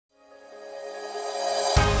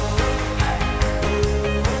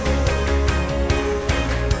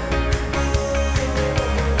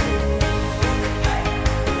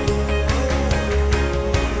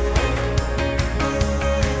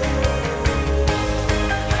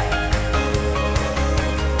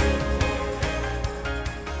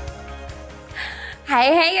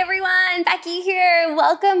Hey everyone, Becky here.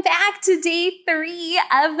 Welcome back to day 3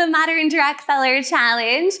 of the Modern Direct Seller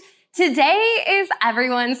Challenge. Today is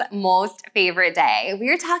everyone's most favorite day.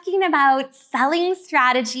 We're talking about selling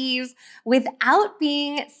strategies without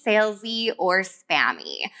being salesy or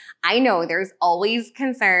spammy. I know there's always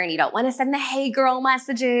concern. You don't want to send the hey girl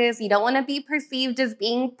messages. You don't want to be perceived as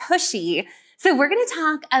being pushy. So we're going to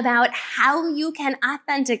talk about how you can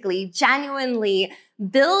authentically, genuinely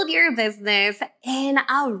build your business in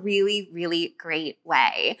a really, really great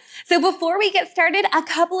way. So before we get started, a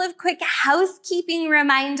couple of quick housekeeping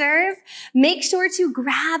reminders. Make sure to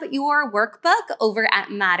grab your workbook over at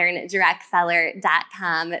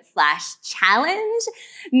moderndirectseller.com/challenge.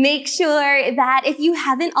 Make sure that if you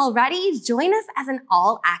haven't already, join us as an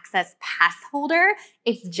all-access pass holder.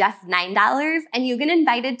 It's just $9 and you get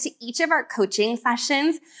invited to each of our coaching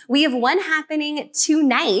sessions. We have one happening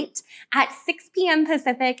tonight at 6 p.m.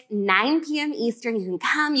 Pacific, 9 p.m. Eastern. You can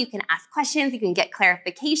come, you can ask questions, you can get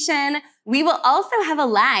clarification. We will also have a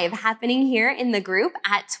live happening here in the group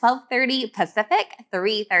at 12:30 Pacific,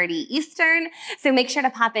 3:30 Eastern. So make sure to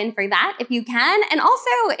pop in for that if you can. And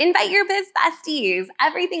also invite your biz besties.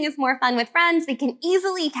 Everything is more fun with friends. They can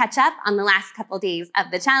easily catch up on the last couple days of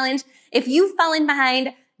the challenge. If you've fallen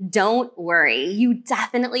behind, don't worry. You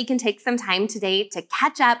definitely can take some time today to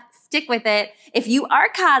catch up, stick with it. If you are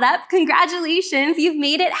caught up, congratulations. You've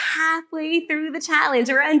made it halfway through the challenge.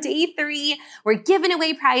 We're on day 3. We're giving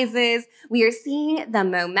away prizes. We are seeing the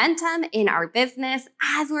momentum in our business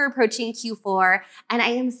as we're approaching Q4. And I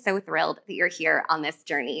am so thrilled that you're here on this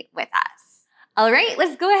journey with us. All right,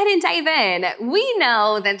 let's go ahead and dive in. We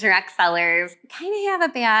know that direct sellers kind of have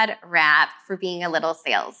a bad rap for being a little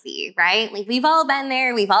salesy, right? Like we've all been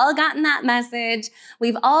there. We've all gotten that message.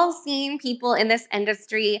 We've all seen people in this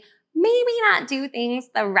industry maybe not do things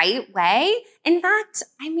the right way. In fact,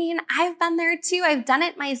 I've been there too. I've done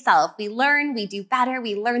it myself. We learn, we do better.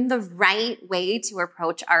 We learn the right way to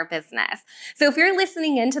approach our business. So if you're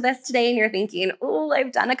listening into this today and you're thinking, oh,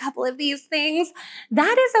 I've done a couple of these things,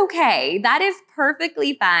 that is okay. That is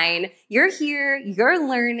perfectly fine. You're here, you're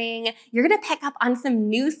learning. You're going to pick up on some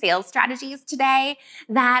new sales strategies today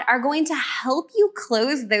that are going to help you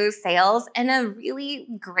close those sales in a really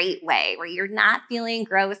great way where you're not feeling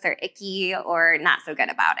gross or icky or not so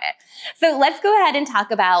good about it. So let's go ahead and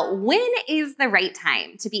talk about when is the right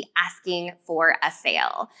time to be asking for a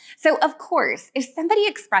sale. So of course, if somebody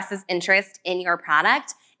expresses interest in your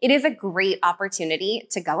product, it is a great opportunity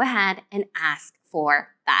to go ahead and ask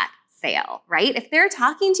for that sale, right? If they're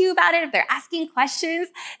talking to you about it, if they're asking questions,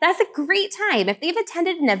 that's a great time. If they've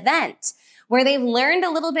attended an event where they've learned a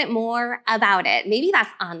little bit more about it. Maybe that's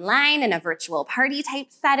online in a virtual party type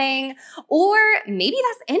setting, or maybe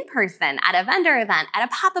that's in person at a vendor event, at a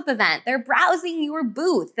pop-up event. They're browsing your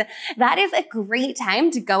booth. That is a great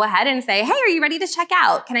time to go ahead and say, hey, are you ready to check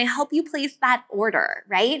out? Can I help you place that order,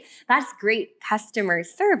 right? That's great customer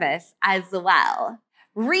service as well.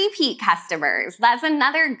 Repeat customers, that's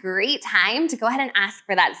another great time to go ahead and ask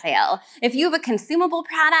for that sale. If you have a consumable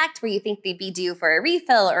product where you think they'd be due for a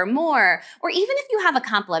refill or more, or even if you have a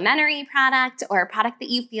complimentary product or a product that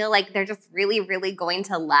you feel like they're just really, really going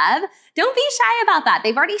to love, don't be shy about that.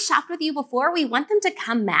 They've already shopped with you before. We want them to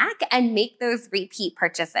come back and make those repeat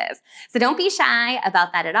purchases. So don't be shy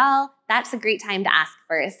about that at all. That's a great time to ask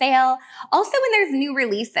for a sale. Also, when there's new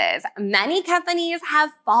releases, many companies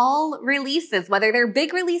have fall releases, whether they're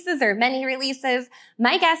big releases or mini releases.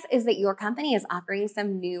 My guess is that your company is offering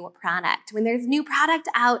some new product. When there's new product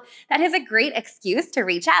out, that is a great excuse to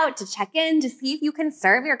reach out, to check in, to see if you can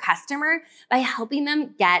serve your customer by helping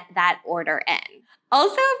them get that order in.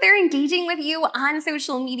 Also, if they're engaging with you on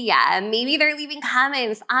social media, maybe they're leaving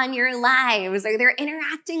comments on your lives or they're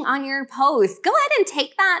interacting on your posts, go ahead and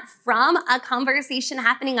take that from a conversation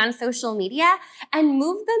happening on social media and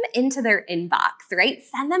move them into their inbox, right?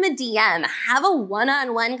 Send them a DM, have a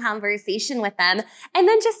one-on-one conversation with them, and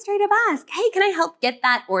then just straight up ask, hey, can I help get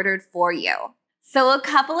that ordered for you? So a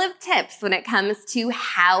couple of tips when it comes to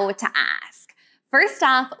how to ask. First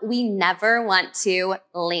off, we never want to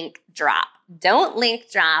link drop. Don't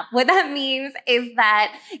link drop. What that means is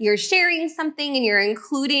that you're sharing something and you're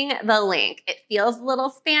including the link. It feels a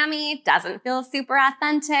little spammy, doesn't feel super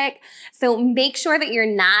authentic. So make sure that you're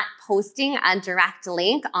not posting a direct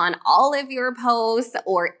link on all of your posts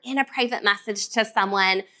or in a private message to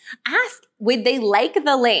someone. Ask Would they like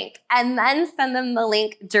the link? And then send them the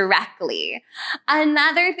link directly.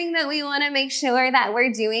 Another thing that we want to make sure that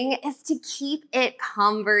we're doing is to keep it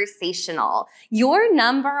conversational. Your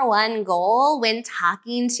number one goal when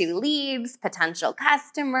talking to leads, potential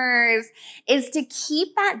customers, is to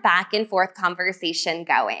keep that back and forth conversation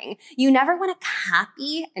going. You never want to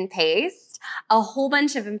copy and paste a whole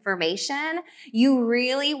bunch of information. You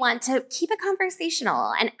really want to keep it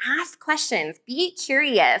conversational and ask questions, be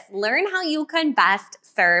curious, learn how you can best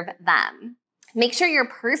serve them. Make sure you're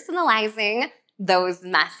personalizing those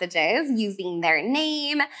messages using their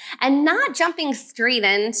name and not jumping straight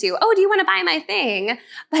into, oh, do you want to buy my thing?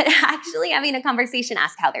 But actually having a conversation,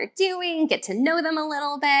 ask how they're doing, get to know them a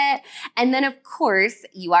little bit. And then of course,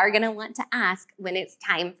 you are going to want to ask when it's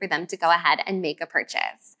time for them to go ahead and make a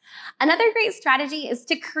purchase. Another great strategy is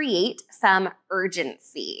to create some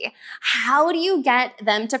urgency. How do you get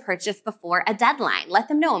them to purchase before a deadline? Let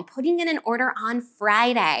them know I'm putting in an order on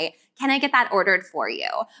Friday. Can I get that ordered for you?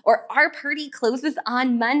 Or our party closes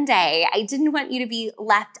on Monday. I didn't want you to be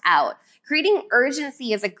left out. Creating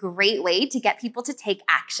urgency is a great way to get people to take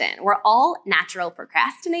action. We're all natural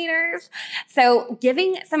procrastinators. So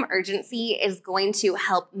giving some urgency is going to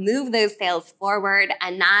help move those sales forward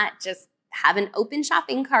and not just have an open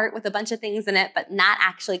shopping cart with a bunch of things in it, but not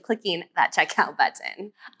actually clicking that checkout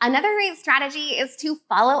button. Another great strategy is to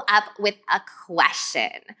follow up with a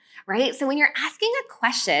question, right? So when you're asking a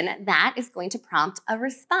question, that is going to prompt a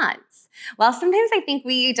response. Well, sometimes I think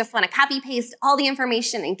we just want to copy paste all the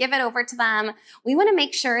information and give it over to them. We want to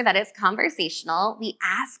make sure that it's conversational. We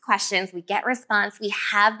ask questions, we get response, we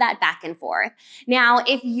have that back and forth. Now,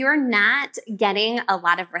 if you're not getting a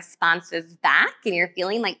lot of responses back and you're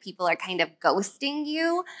feeling like people are kind of ghosting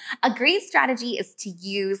you, a great strategy is to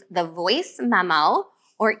use the voice memo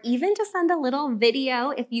or even to send a little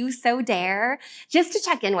video if you so dare, just to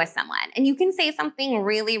check in with someone. And you can say something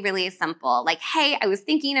really, really simple like, hey, I was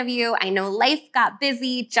thinking of you. I know life got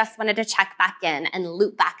busy, just wanted to check back in and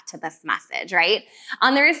loop back to this message, right?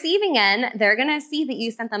 On the receiving end, they're gonna see that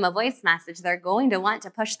you sent them a voice message. They're going to want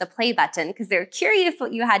to push the play button because they're curious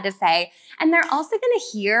what you had to say. And they're also gonna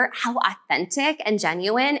hear how authentic and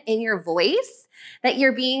genuine in your voice that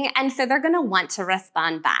you're being, and so they're gonna want to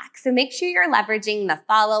respond back. So make sure you're leveraging the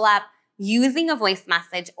follow-up using a voice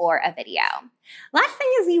message or a video. Last thing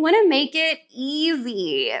is you wanna make it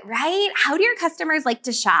easy, right? How do your customers like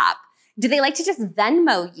to shop? Do they like to just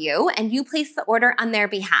Venmo you and you place the order on their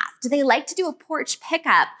behalf? Do they like to do a porch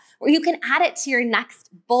pickup where you can add it to your next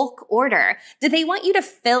bulk order? Do they want you to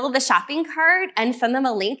fill the shopping cart and send them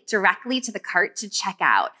a link directly to the cart to check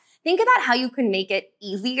out? Think about how you can make it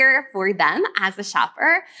easier for them as a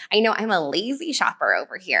shopper. I know I'm a lazy shopper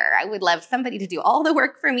over here. I would love somebody to do all the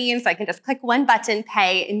work for me and so I can just click one button,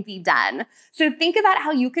 pay, and be done. So think about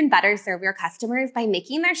how you can better serve your customers by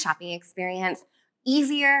making their shopping experience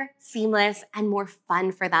easier, seamless, and more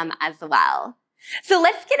fun for them as well. So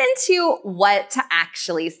let's get into what to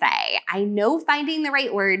actually say. I know finding the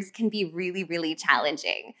right words can be really, really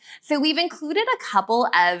challenging. So we've included a couple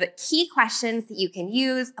of key questions that you can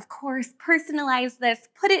use. Of course, personalize this,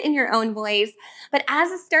 put it in your own voice. But as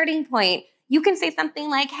a starting point, you can say something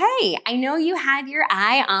like, hey, I know you had your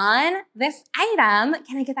eye on this item.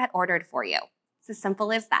 Can I get that ordered for you? It's as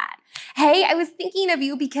simple as that. Hey, I was thinking of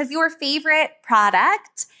you because your favorite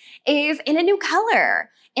product is in a new color.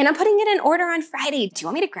 And I'm putting in an order on Friday. Do you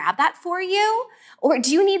want me to grab that for you? Or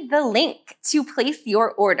do you need the link to place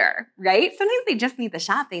your order, right? Sometimes they just need the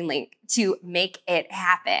shopping link to make it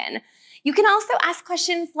happen. You can also ask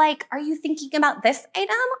questions like, are you thinking about this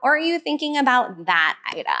item or are you thinking about that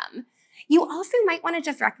item? You also might want to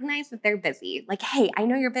just recognize that they're busy. Like, hey, I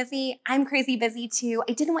know you're busy. I'm crazy busy too.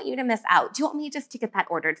 I didn't want you to miss out. Do you want me just to get that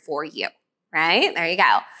ordered for you? Right? There you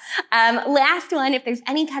go. Last one, if there's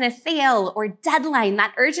any kind of sale or deadline,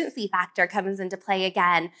 that urgency factor comes into play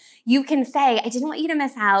again. You can say, I didn't want you to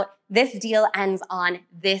miss out. This deal ends on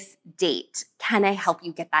this date. Can I help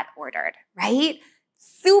you get that ordered? Right?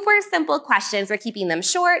 Super simple questions. We're keeping them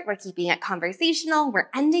short. We're keeping it conversational. We're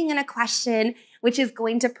ending in a question, which is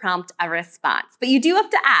going to prompt a response. But you do have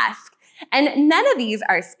to ask. And none of these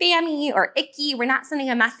are spammy or icky. We're not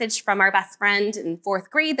sending a message from our best friend in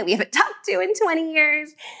 4th grade that we haven't talked to in 20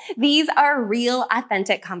 years. These are real,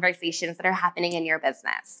 authentic conversations that are happening in your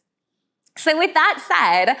business. So with that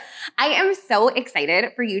said, I am so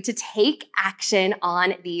excited for you to take action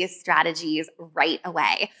on these strategies right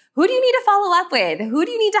away. Who do you need to follow up with? Who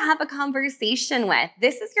do you need to have a conversation with?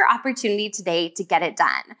 This is your opportunity today to get it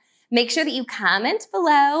done. Make sure that you comment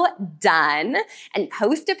below, done, and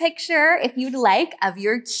post a picture if you'd like of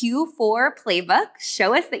your Q4 playbook.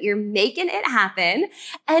 Show us that you're making it happen.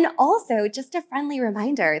 And also just a friendly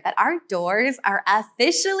reminder that our doors are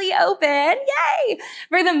officially open, yay,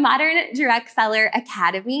 for the Modern Direct Seller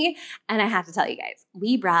Academy. And I have to tell you guys,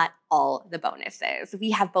 we brought all the bonuses.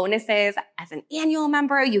 We have bonuses as an annual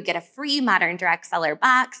member. You get a free Modern Direct Seller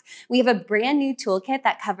box. We have a brand new toolkit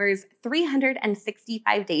that covers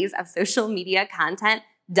 365 days of social media content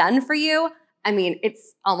done for you. I mean,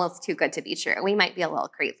 it's almost too good to be true. We might be a little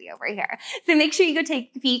crazy over here. So make sure you go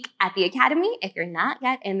take a peek at the Academy if you're not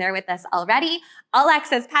yet in there with us already. All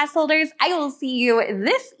Access Pass holders, I will see you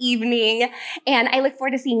this evening, and I look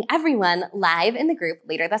forward to seeing everyone live in the group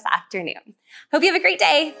later this afternoon. Hope you have a great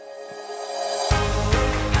day.